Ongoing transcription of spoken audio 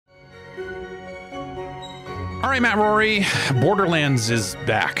All right, Matt, Rorie, Borderlands is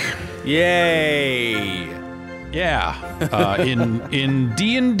back. Yay! Yeah, in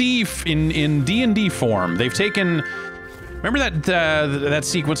D&D form, they've taken. Remember that that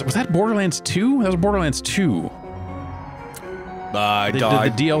sequence? Was that Borderlands 2? That was Borderlands 2.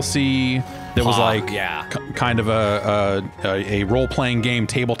 The DLC that was like yeah. Kind of a role-playing game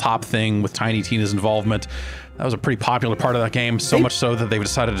tabletop thing with Tiny Tina's involvement. That was a pretty popular part of that game, so much so that they've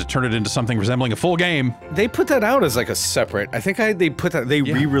decided to turn it into something resembling a full game. They put that out as like a separate. I think they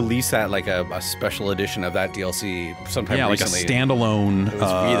re-released that like a special edition of that DLC sometime recently. Like a standalone. It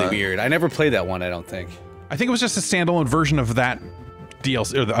was really weird. I never played that one. I don't think. I think it was just a standalone version of that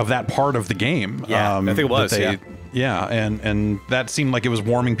DLC or of that part of the game. Yeah, I think it was. Yeah, and that seemed like it was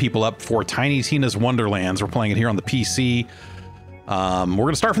warming people up for Tiny Tina's Wonderlands. We're playing it here on the PC. We're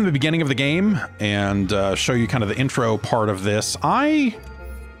going to start from the beginning of the game and show you kind of the intro part of this. I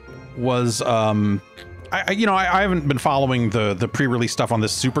was, I haven't been following the pre-release stuff on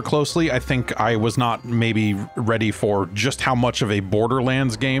this super closely. I think I was not maybe ready for just how much of a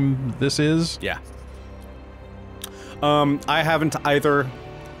Borderlands game this is. Yeah. I haven't either.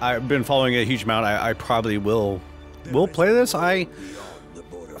 I've been following it a huge amount. I probably will play this.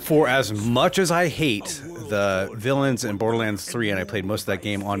 For as much as I hate the villains in Borderlands 3, and I played most of that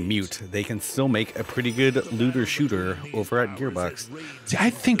game on mute, they can still make a pretty good looter shooter over at Gearbox. See, I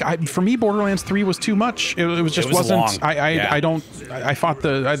think for me, Borderlands 3 was too much. It wasn't. Long. I thought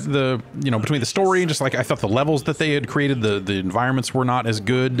the between the story and just like I thought the levels that they had created, the environments were not as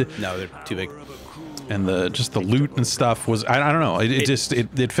good. No, they're too big. And the loot and stuff was I don't know,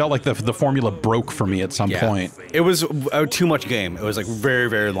 it felt like the formula broke for me at some point. It was too much game. It was like very,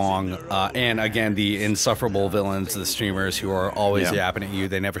 very long, and again the insufferable villains, the streamers who are always yapping at you,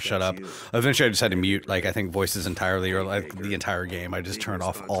 they never shut up. Eventually I just had to mute like I think voices entirely, or like the entire game. I just turned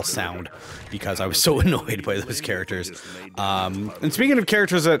off all sound because I was so annoyed by those characters. And speaking of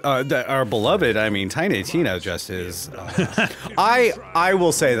characters that are beloved, I mean Tiny Tina just is I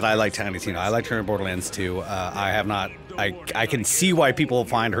will say that I like Tiny Tina. I liked her in Borderlands too. I have not. I can see why people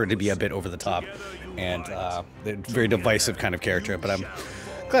find her to be a bit over the top and very divisive kind of character. But I'm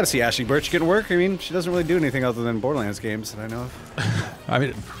glad to see Ashley Birch getting work. I mean, she doesn't really do anything other than Borderlands games that I know of. I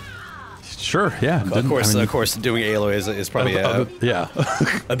mean, sure, yeah. Of course, doing Aloy is probably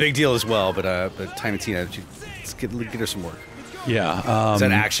a big deal as well. But Tiny Tina, let's get her some work. Yeah. Is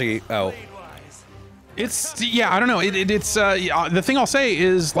that actually? Oh. I don't know. It's the thing I'll say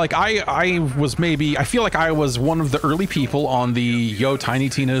is like I feel like I was one of the early people on the yo Tiny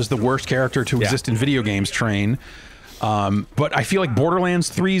Tina is the worst character to exist in video games train. But I feel like Borderlands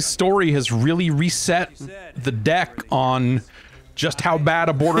 3's story has really reset the deck on just how bad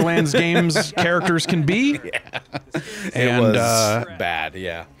a Borderlands game's characters can be. And it was bad,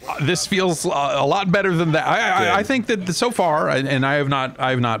 yeah. This feels a lot better than that. I think that so far, and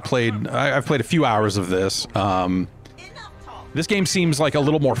I've played a few hours of this. This game seems like a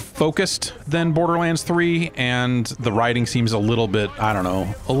little more focused than Borderlands 3, and the writing seems a little bit, I don't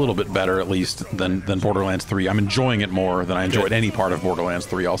know, a little bit better at least than Borderlands 3. I'm enjoying it more than I enjoyed any part of Borderlands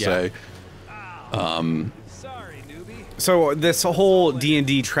 3, I'll say. So this whole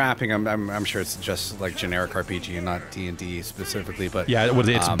D&D trapping, I'm sure it's just like generic RPG and not D&D specifically, but yeah,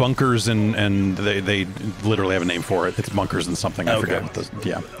 it's bunkers and they literally have a name for it. It's bunkers and something. I forget what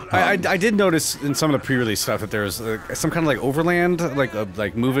the I did notice in some of the pre-release stuff that there's some kind of like overland,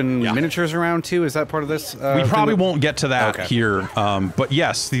 like moving miniatures around too. Is that part of this? We probably won't get to that here, but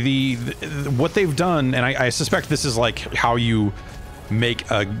yes, the what they've done, and I suspect this is like how you make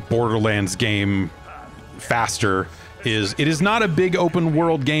a Borderlands game faster. It is not a big open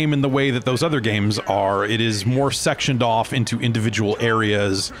world game in the way that those other games are. It is more sectioned off into individual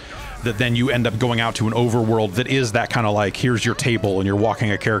areas that then you end up going out to an overworld that is that kind of like, here's your table and you're walking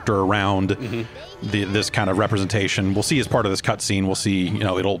a character around this kind of representation. We'll see as part of this cutscene, we'll see,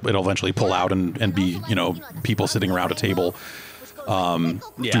 it'll eventually pull out and be, people sitting around a table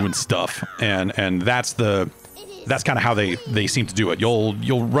doing stuff. And that's kind of how they seem to do it.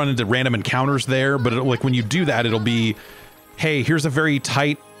 You'll run into random encounters there, but like when you do that, it'll be, hey, here's a very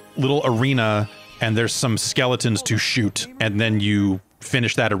tight little arena, and there's some skeletons to shoot, and then you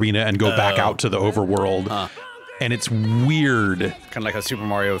finish that arena and go back out to the overworld. And it's weird. Kind of like a Super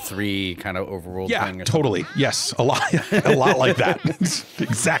Mario 3 kind of overworld thing. Yeah, totally. Yes, a lot like that.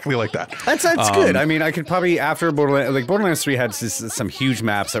 Exactly like that. That's good. I mean, I could probably, after Borderlands 3 had some huge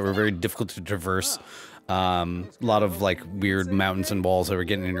maps that were very difficult to traverse. A lot of like weird mountains and walls that were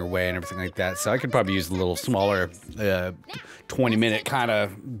getting in your way and everything like that. So I could probably use a little smaller 20-minute kind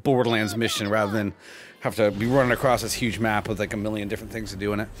of Borderlands mission rather than have to be running across this huge map with like a million different things to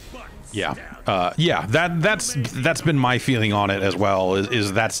do in it. Yeah, yeah. That's been my feeling on it as well.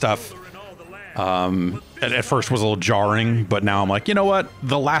 Is that stuff? At first was a little jarring, but now I'm like, you know what?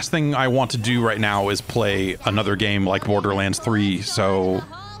 The last thing I want to do right now is play another game like Borderlands 3. So,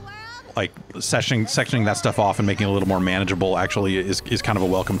 like, sectioning that stuff off and making it a little more manageable actually is kind of a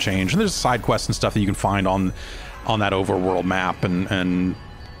welcome change. And there's side quests and stuff that you can find on that overworld map and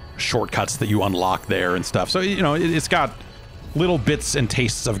shortcuts that you unlock there and stuff. So, you know, it's got little bits and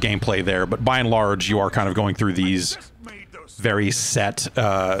tastes of gameplay there, but by and large, you are kind of going through these very set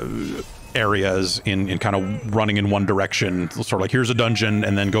areas in kind of running in one direction. Sort of like, here's a dungeon,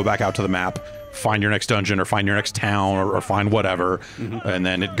 and then go back out to the map, find your next dungeon, or find your next town, or find whatever, and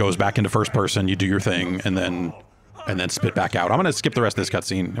then it goes back into first person, you do your thing, and then spit back out. I'm going to skip the rest of this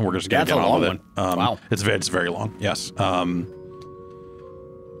cutscene, and we're just going to get on with it. Wow. It's very long, yes.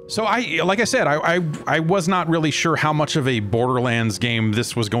 So like I said, I was not really sure how much of a Borderlands game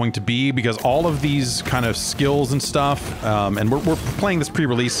this was going to be, because all of these kind of skills and stuff, and we're playing this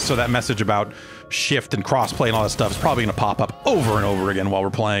pre-release, so that message about shift and crossplay and all that stuff is probably going to pop up over and over again while we're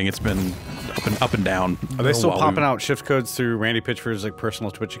playing. It's been up and down. Are they still popping out shift codes through Randy Pitchford's like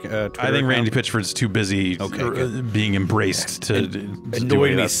personal Twitch? Twitter I think Randy Pitchford's too busy being embraced to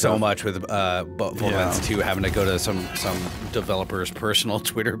annoyed me so much with Borderlands 2 having to go to some developer's personal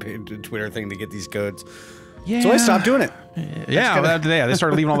Twitter thing to get these codes. Yeah. So I stopped doing it. Yeah, they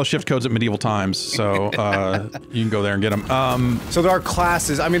started leaving all the shift codes at medieval times, so you can go there and get them. So there are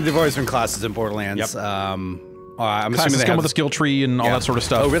classes. I mean, there've always been classes in Borderlands. Yep. I'm assuming they come with a skill tree and all that sort of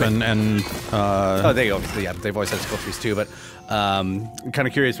stuff. Oh, really? And they obviously, yeah, they've always had skill trees too. But I'm kind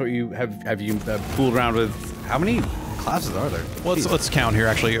of curious what you have you fooled around with. How many classes are there? Well, let's count here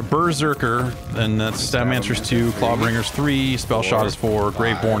actually. Berserker, then that's Stabmancer's 2, Clawbringer's 3, Spell Shot is 4,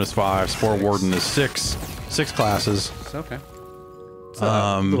 Graveborn is 5, Spore Warden is 6. 6 classes. Okay. It's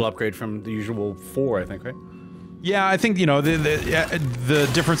a little upgrade from the usual 4, I think, right? Yeah, I think, you know, the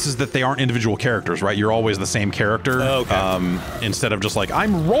difference is that they aren't individual characters, right? You're always the same character. Oh, okay. Instead of just like,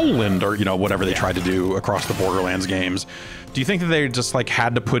 I'm Roland, or, you know, whatever they tried to do across the Borderlands games. Do you think that they just, like,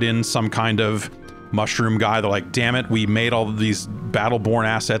 had to put in some kind of mushroom guy? They're like, damn it, we made all of these Battleborn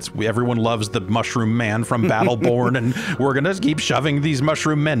assets. Everyone loves the mushroom man from Battleborn, and we're gonna keep shoving these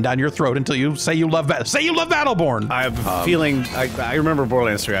mushroom men down your throat until you say you love Battleborn. I have a feeling. I remember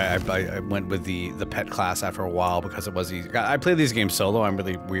Borderlands 3. I went with the pet class after a while because it was easy. I play these games solo. I'm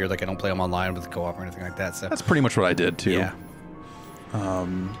really weird. Like, I don't play them online with co-op or anything like that. So that's pretty much what I did too. Yeah.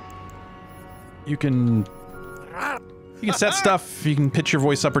 You can set stuff. You can pitch your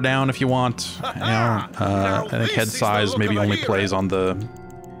voice up or down if you want. You know, I think head size maybe only plays on the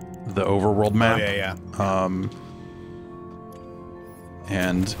overworld map. Oh, yeah.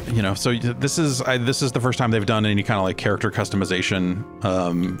 And you know, so this is the first time they've done any kind of like character customization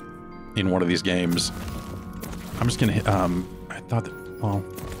in one of these games. I'm just gonna. I thought that. Well.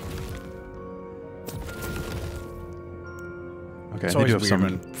 Okay, it's always weird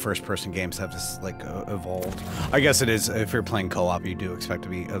when first-person games have this like evolved. I guess it is. If you're playing co-op, you do expect to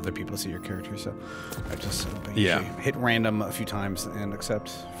be other people to see your character. So I just hit random a few times and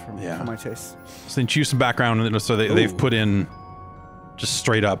accept for my taste. So then choose some background, so they've put in just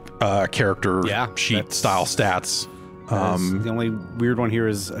straight up character sheet style stats. The only weird one here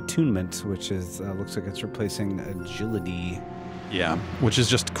is attunement, which is looks like it's replacing agility. Yeah, which is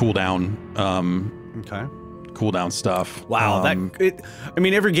just cooldown. Okay. Cooldown stuff. Wow, I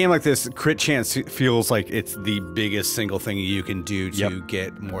mean, every game like this, crit chance feels like it's the biggest single thing you can do to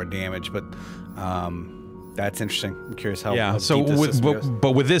get more damage. But that's interesting. I'm curious how. Yeah. So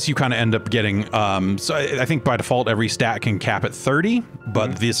with this, you kind of end up getting. So I think by default every stat can cap at 30,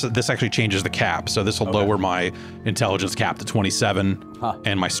 but this actually changes the cap. So this will lower my intelligence cap to 27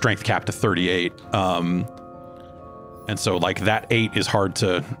 and my strength cap to 38. And so like that 8 is hard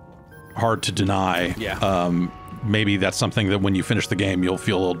to deny. Yeah. Maybe that's something that when you finish the game you'll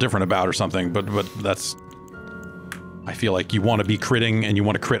feel a little different about or something, but that's, I feel like you want to be critting and you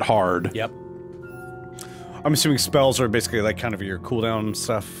want to crit hard. Yep. I'm assuming spells are basically like kind of your cooldown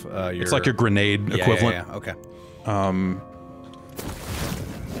stuff. It's like your grenade equivalent. Yeah, okay.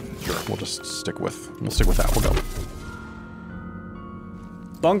 Sure, we'll stick with that. We'll go.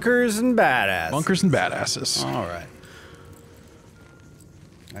 Bunkers and badass. Bunkers and badasses. All right.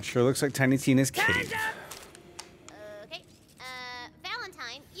 That sure looks like Tiny Tina's cave. Okay.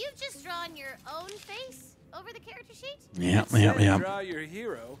 Valentine, you've just drawn your own face over the character sheet? Yeah. Draw your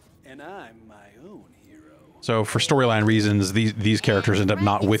hero, and I'm my own hero. So for storyline reasons, these characters end up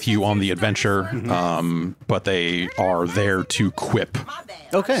not with you on the adventure, but they are there to quip.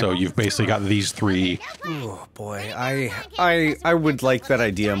 Okay. So you've basically got these 3. Oh boy, I would like that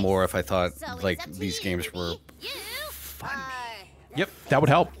idea more if I thought like these games were funny. Yep, that would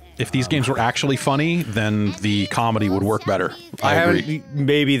help. If these games were actually funny, then the comedy would work better. I agree.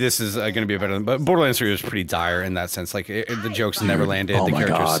 Maybe this is going to be better, but Borderlands 3 was pretty dire in that sense. Like the jokes never landed, the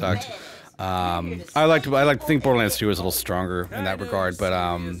characters sucked. I like to think Borderlands 2 is a little stronger in that regard, but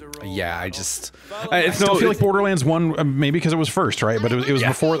yeah, I still feel like Borderlands 1, maybe because it was first, right? But it was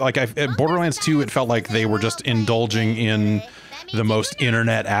before, like, at Borderlands 2, it felt like they were just indulging in the most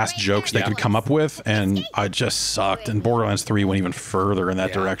internet-ass jokes they could come up with, and I just sucked. And Borderlands 3 went even further in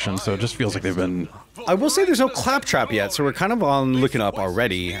that direction, so it just feels like they've been... I will say there's no claptrap yet, so we're kind of on looking up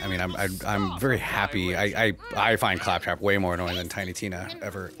already. I mean, I'm very happy. I find claptrap way more annoying than Tiny Tina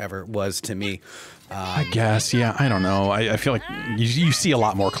ever was to me. I guess, yeah. I don't know. I feel like you see a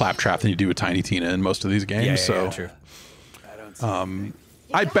lot more claptrap than you do with Tiny Tina in most of these games. Yeah, true.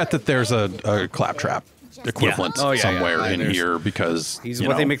 I bet that there's a claptrap equivalent somewhere in here because he's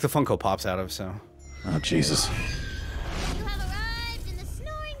what they make the Funko Pops out of. So, oh Jesus. You have arrived in the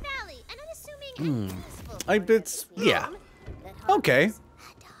Snoring Valley, and I'm assuming it's okay.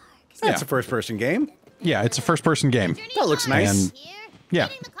 That's a first-person game. Yeah, it's a first-person game. That looks nice. And, yeah.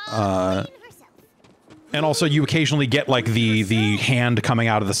 And also, you occasionally get like the hand coming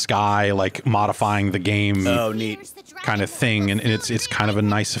out of the sky, like modifying the game. Oh, neat. Kind of thing, and it's kind of a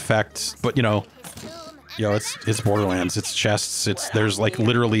nice effect. But you know, it's Borderlands. It's chests. There's like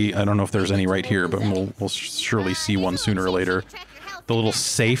literally, I don't know if there's any right here, but we'll surely see one sooner or later. The little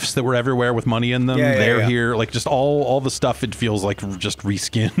safes that were everywhere with money in them, they're here. Like just all the stuff. It feels like just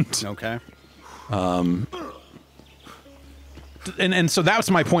reskinned. Okay. And so that's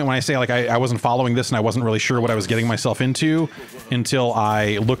my point when I say like I wasn't following this and I wasn't really sure what I was getting myself into until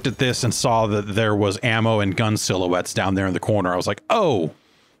I looked at this and saw that there was ammo and gun silhouettes down there in the corner. I was like, oh.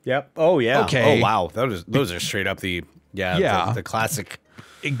 Yep. Oh yeah. Okay. Oh wow. Those are straight up the classic.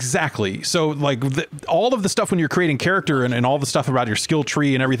 Exactly. So like all of the stuff when you're creating character and all the stuff about your skill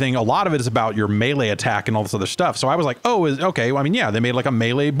tree and everything, a lot of it is about your melee attack and all this other stuff. So I was like, oh, okay. Well, I mean, yeah, they made like a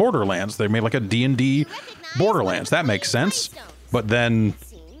melee Borderlands. They made like a D&D Borderlands. That makes sense. But then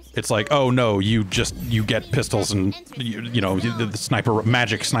it's like, oh no, you get pistols and you know the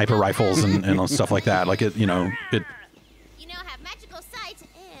magic sniper rifles and stuff like that. Like it,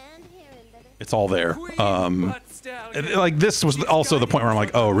 it's all there. Like this was also the point where I'm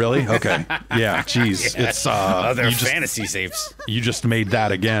like, oh really? Okay, yeah, geez, it's they're fantasy safes. You just made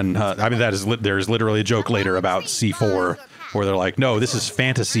that again. I mean, there's literally a joke later about C4 where they're like, no, this is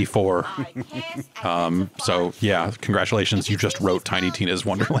Fantasy 4. So yeah, congratulations, you just wrote Tiny Tina's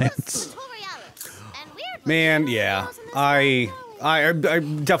Wonderlands. Man, yeah, I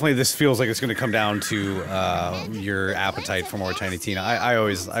definitely, this feels like it's going to come down to your appetite for more Tiny Tina. I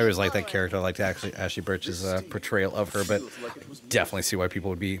always like that character. I like Ashley Birch's portrayal of her, but definitely see why people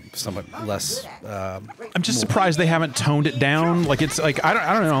would be somewhat less. I'm just surprised they haven't toned it down. Like it's like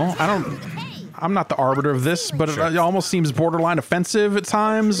I don't know. I'm not the arbiter of this, but it almost seems borderline offensive at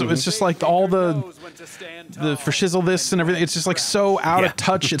times. It's just like all the for shizzle this and everything. It's just like so out of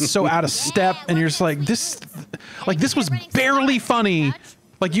touch. It's so out of step, and you're just like this was barely funny.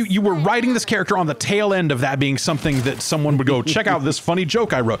 Like you were writing this character on the tail end of that being something that someone would go check out this funny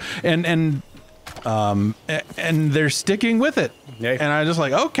joke I wrote, and they're sticking with it, and I just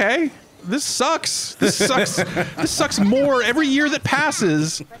like okay. This sucks. This sucks. This sucks more every year that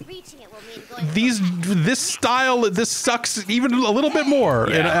passes. This sucks even a little bit more,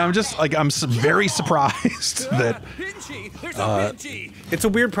 and I'm just like I'm very surprised that it's a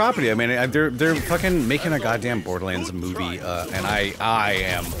weird property. I mean, they're fucking making a goddamn Borderlands movie, and I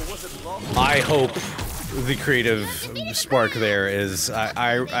hope the creative spark there is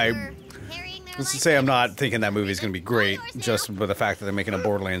let's just say I'm not thinking that movie is going to be great just with the fact that they're making a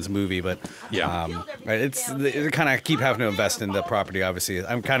Borderlands movie, but they kind of keep having to invest in the property. Obviously,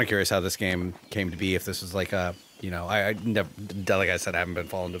 I'm kind of curious how this game came to be. If this was like a, I never, like I said, I haven't been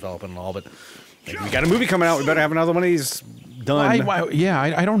following development and all, but like, we got a movie coming out. We better have another one of these done.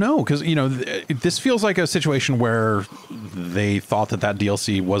 I don't know, because this feels like a situation where they thought that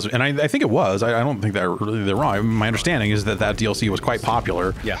DLC was, and I think it was. I don't think they're wrong. My understanding is that DLC was quite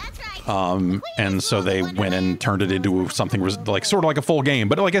popular. Yeah. And so they went and turned it into something like sort of like a full game.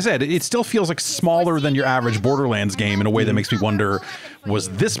 But like I said, it still feels like smaller than your average Borderlands game in a way that makes me wonder, was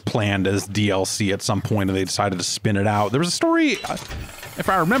this planned as DLC at some point and they decided to spin it out? There was a story, if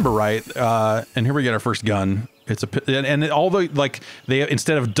I remember right, and here we get our first gun. It's and all the like they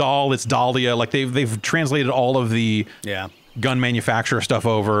instead of doll, it's Dahlia. Like they've translated all of the gun manufacturer stuff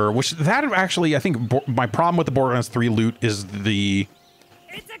over. Which that actually, I think my problem with the Borderlands 3 loot is the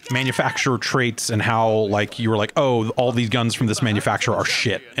manufacturer traits and how like you were like, oh, all these guns from this manufacturer are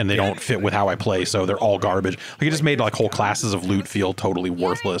shit and they don't fit with how I play, so they're all garbage. Like it just made like whole classes of loot feel totally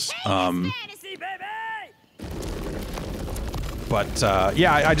worthless. But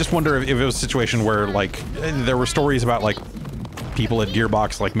yeah, I just wonder if it was a situation where like there were stories about like people at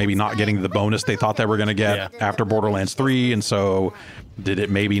Gearbox like maybe not getting the bonus they thought they were going to get after Borderlands 3, and so did it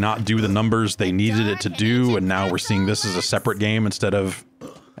maybe not do the numbers they needed it to do, and now we're seeing this as a separate game instead of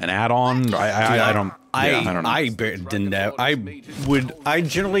an add-on. I don't know. I didn't know. I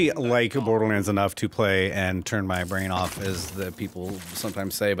generally like Borderlands enough to play and turn my brain off, as the people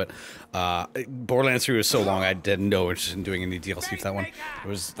sometimes say, but Borderlands 3 was so long I didn't know interested in doing any DLC for that one.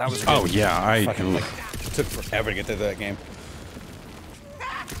 That was oh yeah, it took forever to get to that game.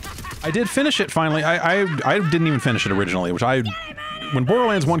 I did finish it finally. I didn't even finish it originally, which when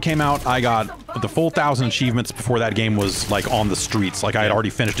Borderlands 1 came out, I got the full 1,000 achievements before that game was like on the streets. Like I had already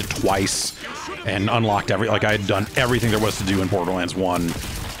finished it twice and unlocked like I had done everything there was to do in Borderlands 1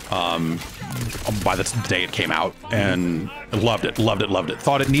 by the day it came out, and loved it.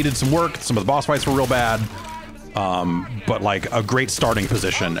 Thought it needed some work. Some of the boss fights were real bad. But like a great starting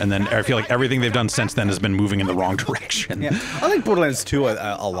position, and then I feel like everything they've done since then has been moving in the wrong direction. Yeah, I like Borderlands 2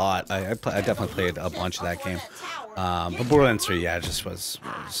 a lot. I definitely played a bunch of that game. But Borderlands 3, yeah, it just was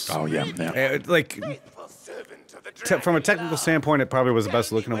oh yeah. Like from a technical standpoint, it probably was the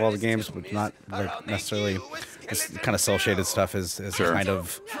best looking of all the games, but not like necessarily. This kind of cel-shaded stuff is it's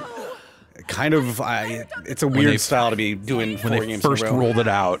a weird style to be doing. When they first rolled it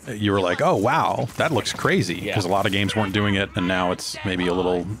out, you were like, "Oh wow, that looks crazy," because a lot of games weren't doing it, and now it's maybe a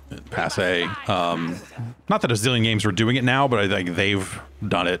little passé. Not that a zillion games are doing it now, but I think they've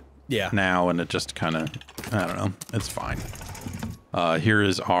done it now, and it just kind of, I don't know, it's fine. Here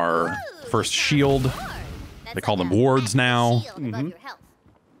is our first shield. They call them wards now.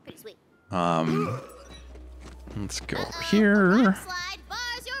 Let's go over here.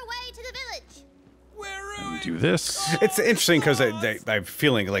 Do this. It's interesting because I'm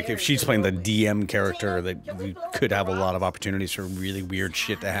feeling like if she's playing the DM character, that we could have a lot of opportunities for really weird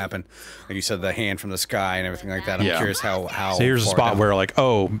shit to happen. Like you said, the hand from the sky and everything like that. I'm curious how. So here's a spot where like,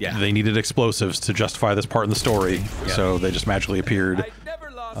 oh, they needed explosives to justify this part in the story, so they just magically appeared.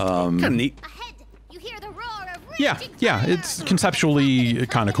 Kind of neat. Yeah, it's conceptually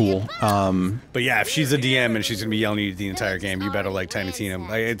kind of cool. But yeah, if she's a DM and she's gonna be yelling at you the entire game, you better like tinytina.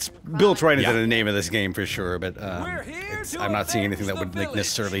 It's built right into the name of this game for sure. But I'm not seeing anything that would like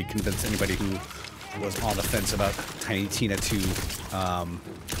necessarily convince anybody who was on the fence about tinytina to. I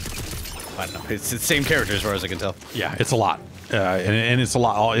don't know. It's the same character as far as I can tell. Yeah, it's a lot, and it's a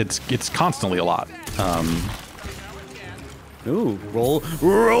lot. It's constantly a lot. Ooh, roll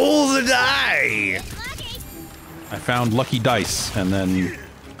the die. I found lucky dice, and then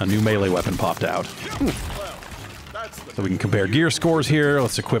a new melee weapon popped out. So we can compare gear scores here.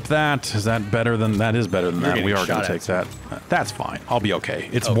 Let's equip that. Is that better than that? Is better than that. We are going to take that. That's fine. I'll be okay.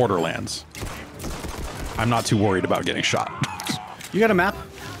 It's Borderlands. I'm not too worried about getting shot. You got a map?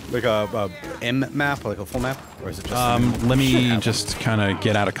 Like a M map, like a full map? Or is it just let me just kind of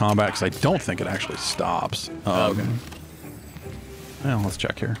get out of combat, because I don't think it actually stops. Okay. Well, let's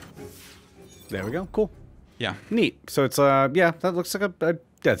check here. There we go. Cool. Yeah. Neat. So it's yeah, that looks like yeah,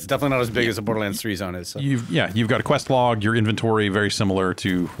 it's definitely not as big as a Borderlands 3 zone is. So. You've got a quest log, your inventory very similar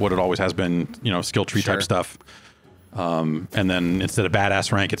to what it always has been, you know, skill tree type stuff. And then instead of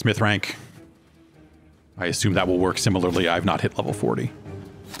badass rank, it's myth rank. I assume that will work similarly. I've not hit level 40.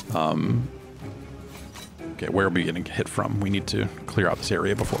 Okay, where are we getting hit from? We need to clear out this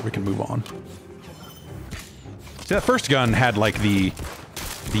area before we can move on. See, that first gun had like the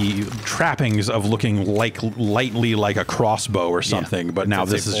trappings of looking like lightly like a crossbow or something, but now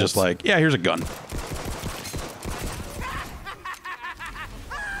this is just like, yeah, here's a gun.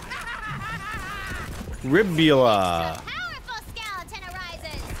 Ribula.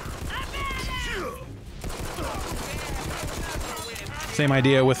 Same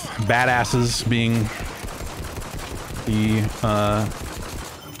idea with badasses being the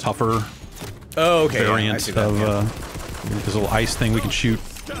tougher variant of this little ice thing we can shoot.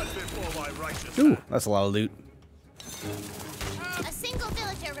 Ooh, that's a lot of loot. A single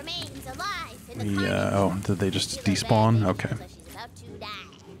villager remains alive in the oh, did they just despawn? Okay.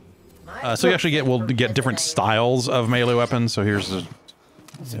 So you actually we'll get different styles of melee weapons. So here's a,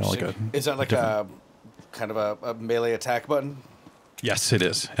 like a. Is that like a kind of a melee attack button? Yes, it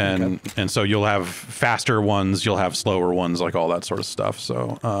is, and so you'll have faster ones, you'll have slower ones, like all that sort of stuff.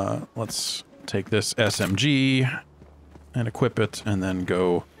 So let's take this SMG and equip it, and then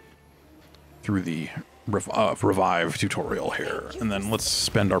go through the revive tutorial here, and then let's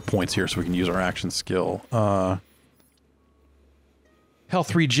spend our points here so we can use our action skill.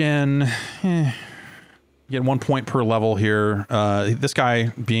 Health regen. Get 1 point per level here. This guy,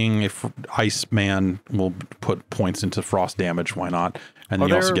 being a ice man, will put points into frost damage. Why not? And then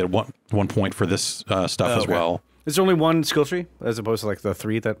you also get one point for this stuff as well. Is there only one skill tree as opposed to like the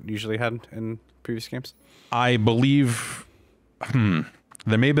 3 that usually had in previous games? I believe.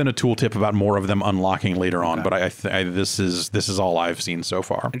 There may have been a tooltip about more of them unlocking later on, but this is all I've seen so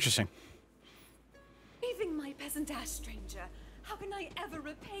far. Interesting. Leaving my peasant ass, stranger. How can I ever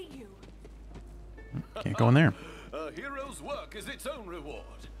repay you? Can't go in there. A hero's work is its own reward.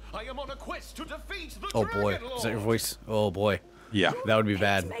 I am on a quest to defeat the Oh boy, is that your voice? Oh boy. Yeah, that would be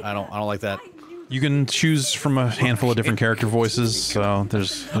bad. I don't like that. You can choose from a handful of different character voices, so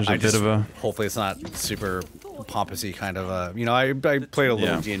there's a bit of a. Hopefully, it's not super pompousy kind of. You know, I played a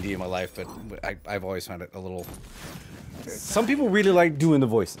little D&D in my life, but I've always found it a little. Some people really like doing the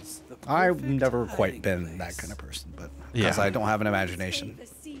voices. I've never quite been that kind of person, but because I don't have an imagination.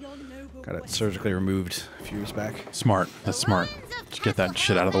 Got it surgically removed a few years back. Smart. That's smart. Just get that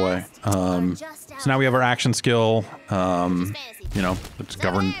shit out of the way. So now we have our action skill. You know, it's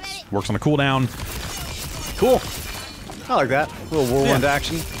governed, works on a cooldown. Cool. I like that. A little whirlwind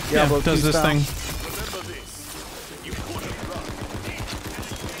action. Yeah, does this thing.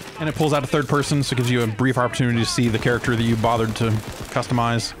 And it pulls out a third person, so it gives you a brief opportunity to see the character that you bothered to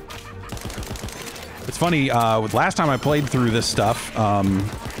customize. It's funny, last time I played through this stuff,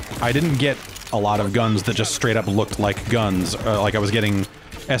 I didn't get a lot of guns that just straight up looked like guns. Like I was getting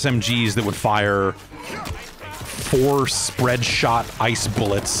SMGs that would fire 4 spread shot ice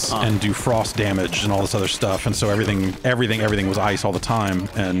bullets and do frost damage and all this other stuff, and so everything was ice all the time.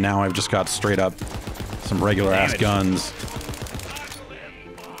 And now I've just got straight up some regular ass guns.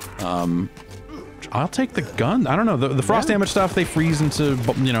 I'll take the gun. I don't know, the frost damage stuff. They freeze into,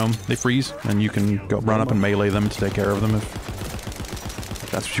 you know, they freeze, and you can go run up and melee them to take care of them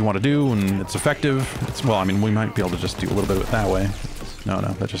if that's what you want to do, and it's effective. Well, I mean, we might be able to just do a little bit of it that way. No,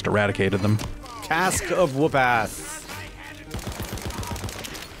 that just eradicated them. Cask of whoop ass.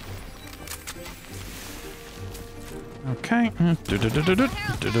 Okay.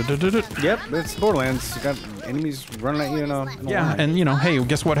 Yep, it's Borderlands. You got enemies running at you in a line. And you know, hey,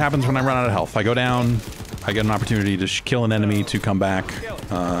 guess what happens when I run out of health? I go down, I get an opportunity to kill an enemy to come back.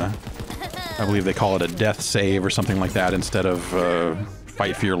 I believe they call it a death save or something like that instead of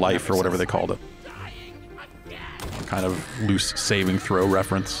fight for your life or whatever they called it. Kind of loose saving throw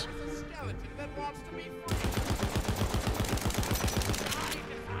reference.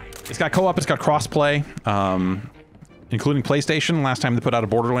 It's got co-op, it's got cross-play, including PlayStation. Last time they put out a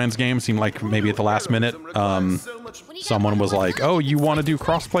Borderlands game, seemed like maybe at the last minute, someone was like, oh, you want to do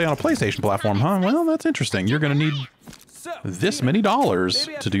cross-play on a PlayStation platform, huh? Well, that's interesting. You're going to need this many dollars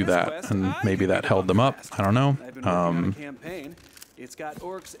to do that, and maybe that held them up. I don't know. It's got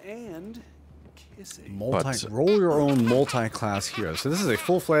orcs and kissing. Roll your own multi-class hero. So this is a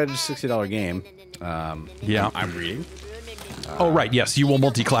full-fledged $60 game. Yeah, I'm reading. Oh right, yes, you will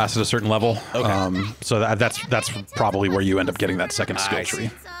multi-class at a certain level. Okay. So that's probably where you end up getting that second skill tree.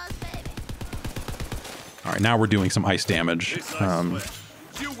 All right, now we're doing some ice damage.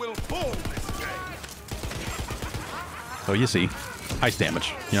 So you see, ice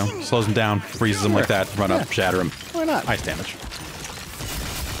damage. You know, slows them down, freezes them like that, run up, shatter them. Why not? Ice damage.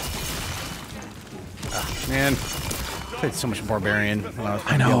 Man, I played so much Barbarian when I was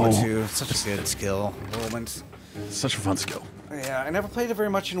I know. It's such a good skill. Whirlwind. Such a fun skill. Yeah, I never played it very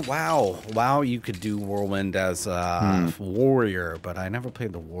much in WoW. WoW, you could do Whirlwind as warrior, but I never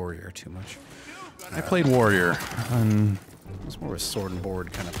played the warrior too much. I played warrior. I was more of a sword and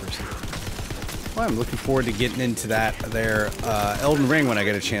board kind of person. Well, I'm looking forward to getting into that there Elden Ring when I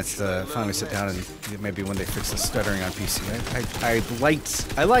get a chance to finally sit down and maybe when they fix the stuttering on PC.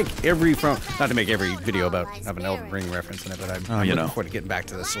 I like every not to make every video about having an Elden Ring reference in it, but I'm looking forward to getting back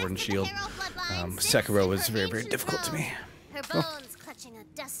to the Sword and Shield. Sekiro was very, very difficult to me.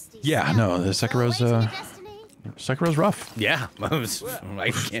 Yeah, no, the Sekiro's rough. Yeah,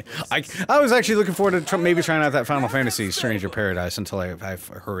 I was actually looking forward to maybe trying out that Final Fantasy Stranger Paradise until I've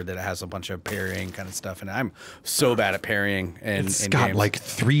heard that it has a bunch of parrying kind of stuff, and I'm so bad at parrying. And it's got games. Like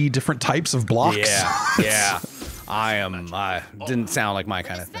 3 different types of blocks. Yeah. I didn't sound like my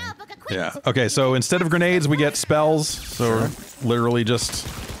kind of thing. Yeah. Okay, so instead of grenades, we get spells. So literally just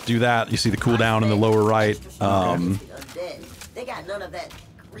do that. You see the cooldown in the lower right. none of that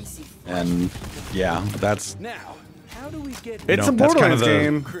greasy. And yeah, that's Now, how do we get? It's a that's kind of Borderlands the,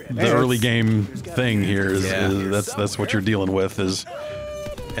 game. the early game thing here. That's what you're dealing with is.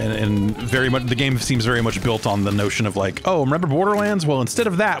 And very much the game seems very much built on the notion of like, oh, remember Borderlands? Well, instead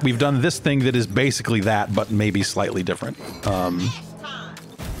of that, we've done this thing that is basically that, but maybe slightly different.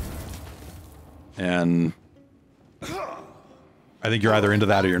 And I think you're either into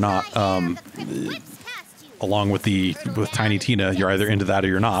that or you're not. Along with tinytina, you're either into that or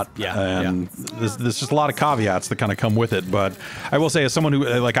you're not. Yeah. And there's just a lot of caveats that kind of come with it. But I will say, as someone who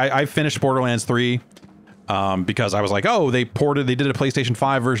like I finished Borderlands 3. Because I was like, oh, they did a PlayStation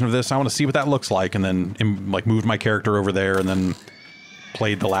 5 version of this. I want to see what that looks like, and then like moved my character over there, and then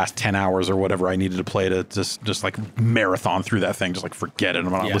played the last 10 hours or whatever I needed to play to just like marathon through that thing. Just like forget it.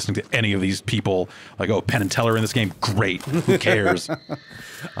 I'm not listening to any of these people. Like, oh, Penn and Teller in this game, great. Who cares?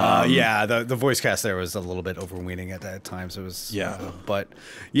 Yeah, the voice cast there was a little bit overweening at times. It was but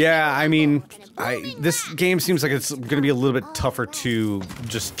yeah, I mean, this game seems like it's going to be a little bit tougher to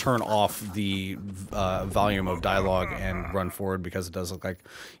just turn off the volume of dialogue and run forward, because it does look like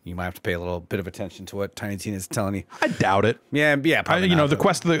you might have to pay a little bit of attention to what Tinytina is telling you. I doubt it. Yeah, probably you not, know,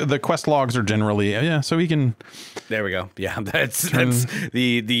 the quest logs are generally so we can. There we go. Yeah, that's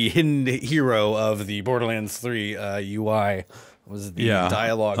the hidden hero of the Borderlands 3 UI. Was the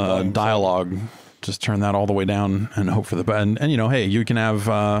dialogue dialogue. Just turn that all the way down and hope for the best. And you know, hey, you can have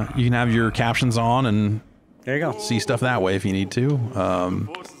your captions on and there you go. See stuff that way if you need to.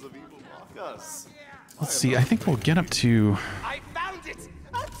 Let's see. I think we'll get up to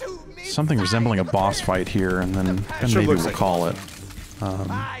something resembling a boss fight here, and then maybe we'll call it.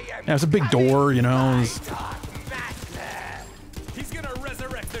 Yeah, it's a big door, you know.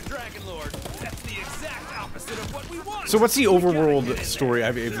 So what's the overworld story?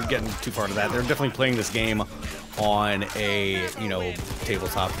 I'm getting too far to that. They're definitely playing this game on a, you know,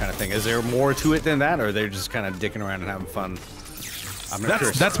 tabletop kind of thing. Is there more to it than that, or are they just kind of dicking around and having fun?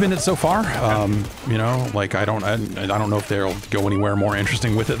 That's been it so far. You know, like I don't know if they'll go anywhere more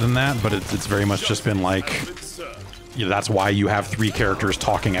interesting with it than that, but it's very much just been like, you know, that's why you have 3 characters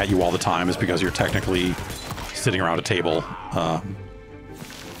talking at you all the time, is because you're technically sitting around a table.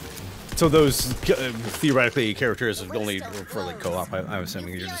 So those theoretically characters are only for like co-op. I'm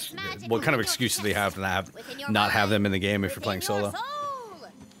assuming you're just. What kind of excuse do they have to not have them in the game if you're playing solo?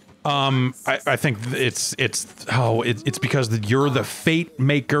 I think it's because you're the fate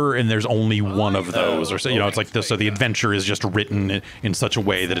maker and there's only one of those, or so, you know, it's like this. So the adventure is just written in such a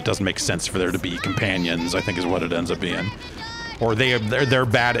way that it doesn't make sense for there to be companions, I think is what it ends up being. Or they're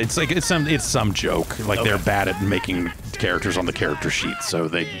bad. It's like it's some joke. Like they're bad at making characters on the character sheet, so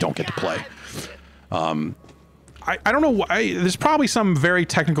they don't get to play. I don't know why. There's probably some very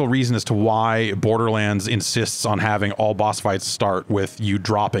technical reason as to why Borderlands insists on having all boss fights start with you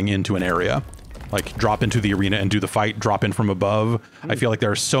dropping into an area, like drop into the arena and do the fight, drop in from above. I feel like there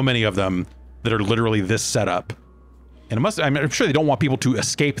are so many of them that are literally this setup. And I'm sure they don't want people to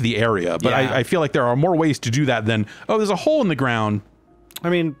escape the area, but I feel like there are more ways to do that than, oh, there's a hole in the ground. I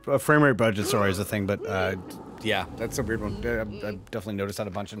mean, frame rate budget's always a thing, but yeah, that's a weird one. I've definitely noticed that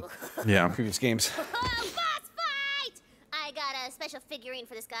a bunch in previous games. Boss fight! I got a special figurine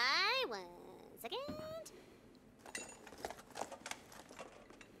for this guy. 1 second.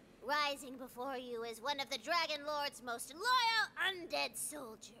 Rising before you is one of the Dragon Lord's most loyal undead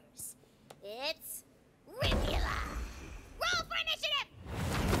soldiers. It's Rivulet. Roll for initiative!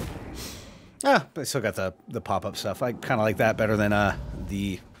 But I still got the pop-up stuff. I kind of like that better than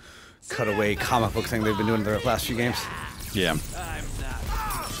the cutaway comic book thing they've been doing the last few games. Yeah.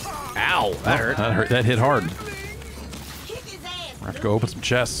 Ow! That hurt. That hurt. That hit hard. I have to go open some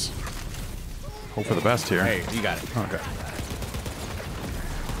chests. Hope for the best here. Hey, you got it. Okay.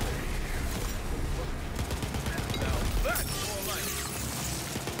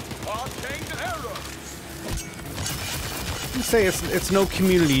 I'd say it's no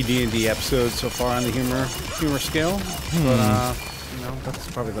community D&D episode so far on the humor scale, but you know, that's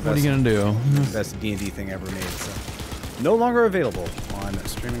probably the best. What are you gonna do? Best D&D thing ever made. So. No longer available on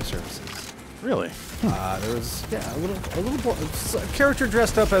streaming services. Really? There was a little a character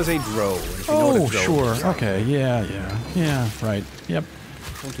dressed up as a drow. If you know what a drow sure. is. Okay. Yeah. Right. Yep.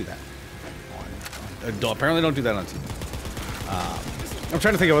 Don't do that. Apparently, don't do that on TV. I'm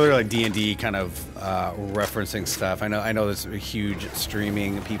trying to think of other like D&D kind of referencing stuff. I know there's huge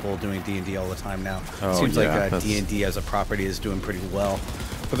streaming people doing D&D all the time now. It seems like D&D as a property is doing pretty well.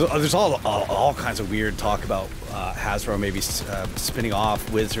 But there's all kinds of weird talk about Hasbro maybe spinning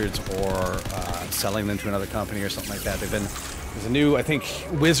off Wizards or selling them to another company or something like that. I think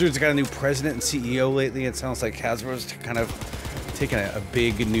Wizards got a new president and CEO lately. It sounds like Hasbro's kind of taken a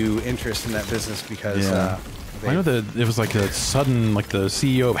big new interest in that business because I know that it was like a sudden, like the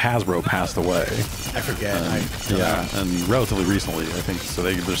CEO of Hasbro passed away. I forget. And relatively recently, I think. So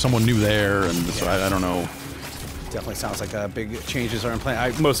there's someone new there, and so I don't know. Definitely sounds like big changes are in plan.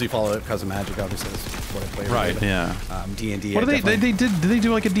 I mostly follow it because of Magic, obviously. That's what I play. Right. Yeah. D&D. What did they did they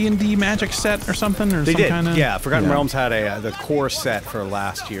do like a D&D Magic set or something or they some did. kind of? Yeah. Forgotten Realms had the core set for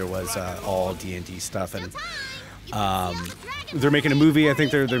last year was all D&D stuff, and they're making a movie. I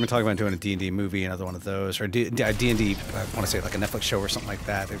think they've been talking about doing a D&D movie, another one of those, or D&D. I want to say like a Netflix show or something like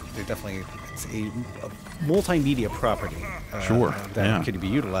that. They're definitely it's a multimedia property. That could be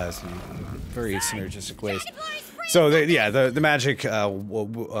utilized in very synergistic ways. So the Magic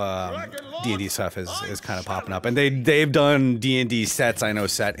D&D stuff is kind of popping up, and they've done D&D sets. I know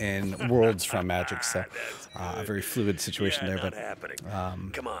set in worlds from Magic, so a very fluid situation there. But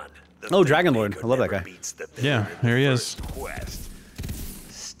come on. Oh, Dragon Lord! I love that guy. Yeah, there he is.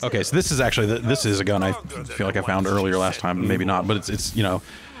 Okay, so this is actually this is a gun I feel like I found earlier last time, maybe not, but it's you know,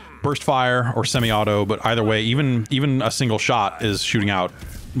 burst fire or semi-auto, but either way, even a single shot is shooting out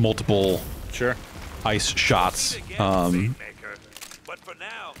multiple ice shots. And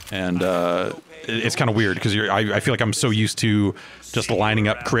it's kind of weird because I feel like I'm so used to just lining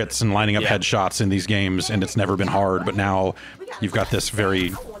up crits and lining up headshots in these games, and it's never been hard. But now you've got this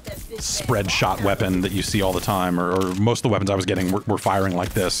very spread shot weapon that you see all the time, or most of the weapons I was getting were firing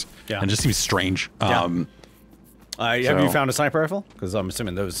like this, and it just seems strange. Have you found a sniper rifle? Because I'm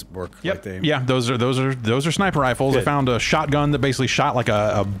assuming those work. Yep. Like yeah, those are sniper rifles. Good. I found a shotgun that basically shot like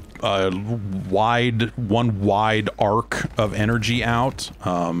a wide arc of energy out.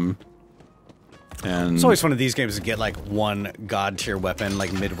 And it's always fun of these games to get like one god tier weapon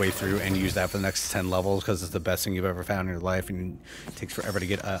like midway through and use that for the next 10 levels because it's the best thing you've ever found in your life, and it takes forever to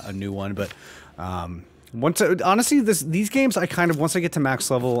get a new one. But honestly, these games, I kind of, once I get to max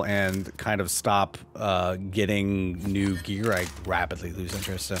level and kind of stop getting new gear, I rapidly lose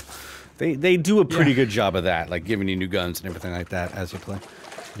interest. So they do a pretty good job of that, like giving you new guns and everything like that as you play.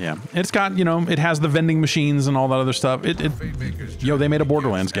 Yeah, it's got, you know, it has the vending machines and all that other stuff. You know, they made a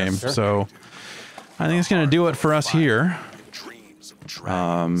Borderlands game, so I think it's gonna do it for us here.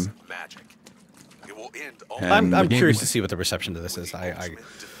 I'm curious to see what the reception to this is.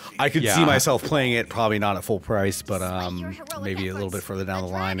 I could see myself playing it, probably not at full price, but maybe a little bit further down the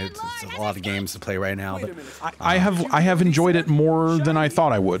line. It's a lot of games to play right now. But I have enjoyed it more than I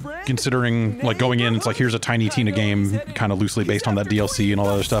thought I would, considering like going in, it's like here's a Tiny Tina game, kind of loosely based on that DLC and all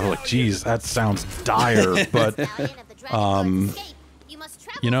that other stuff. I'm like, geez, that sounds dire, but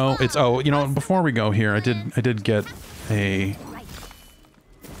you know, it's before we go here, I did get a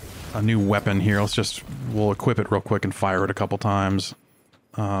new weapon here. We'll equip it real quick and fire it a couple times.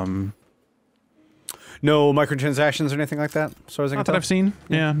 No microtransactions or anything like that, as far as I can not tell? that I've seen.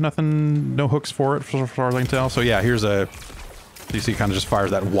 Yeah, nothing, no hooks for it, as far as I can tell. So yeah, here's you see, kind of just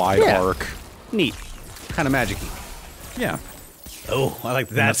fires that wide arc. Neat, kind of magic-y. Yeah. Oh, I like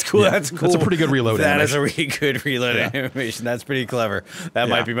that. That's cool. That's cool. That's a pretty good reload That animation. is a really good reload animation. That's pretty clever. That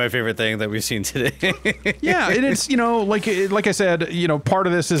might be my favorite thing that we've seen today. Yeah, and it's, you know, like I said, you know, part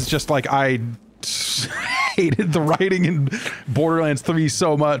of this is just like I hated the writing in Borderlands 3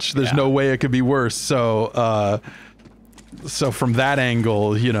 so much. There's no way it could be worse. So, so from that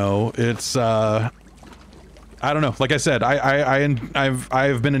angle, you know, it's I don't know. Like I said,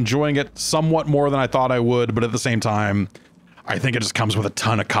 I've been enjoying it somewhat more than I thought I would, but at the same time, I think it just comes with a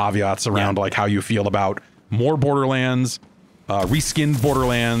ton of caveats around like how you feel about more Borderlands, reskinned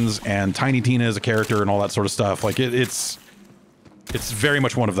Borderlands, and Tiny Tina as a character and all that sort of stuff. Like it's very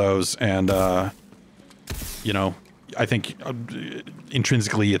much one of those, and you know, I think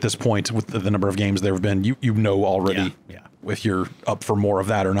intrinsically at this point, with the number of games there have been, you know already if you're up for more of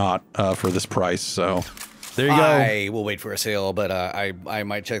that or not for this price. So there you go. I will wait for a sale, but I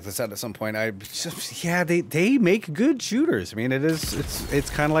might check this out at some point. They make good shooters. I mean, it's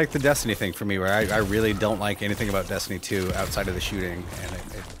kind of like the Destiny thing for me, where I really don't like anything about Destiny 2 outside of the shooting, and it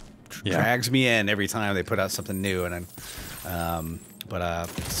drags me in every time they put out something new. And but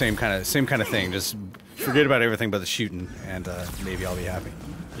same kind of thing. Just forget about everything but the shooting, and maybe I'll be happy.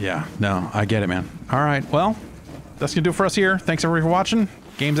 Yeah, no, I get it, man. All right, well, that's gonna do it for us here. Thanks everybody for watching.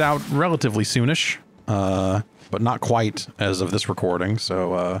 Game's out relatively soonish. But not quite as of this recording,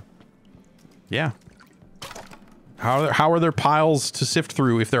 so, yeah. How are there piles to sift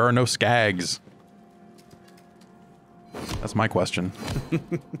through if there are no skags? That's my question.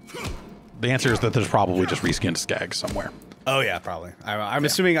 The answer is that there's probably just reskinned skags somewhere. Oh yeah, probably. I'm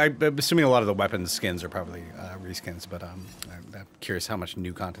assuming a lot of the weapon skins are probably reskins, but I'm curious how much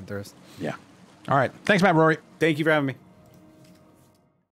new content there is. Yeah. All right. Thanks, Matt, Rory. Thank you for having me.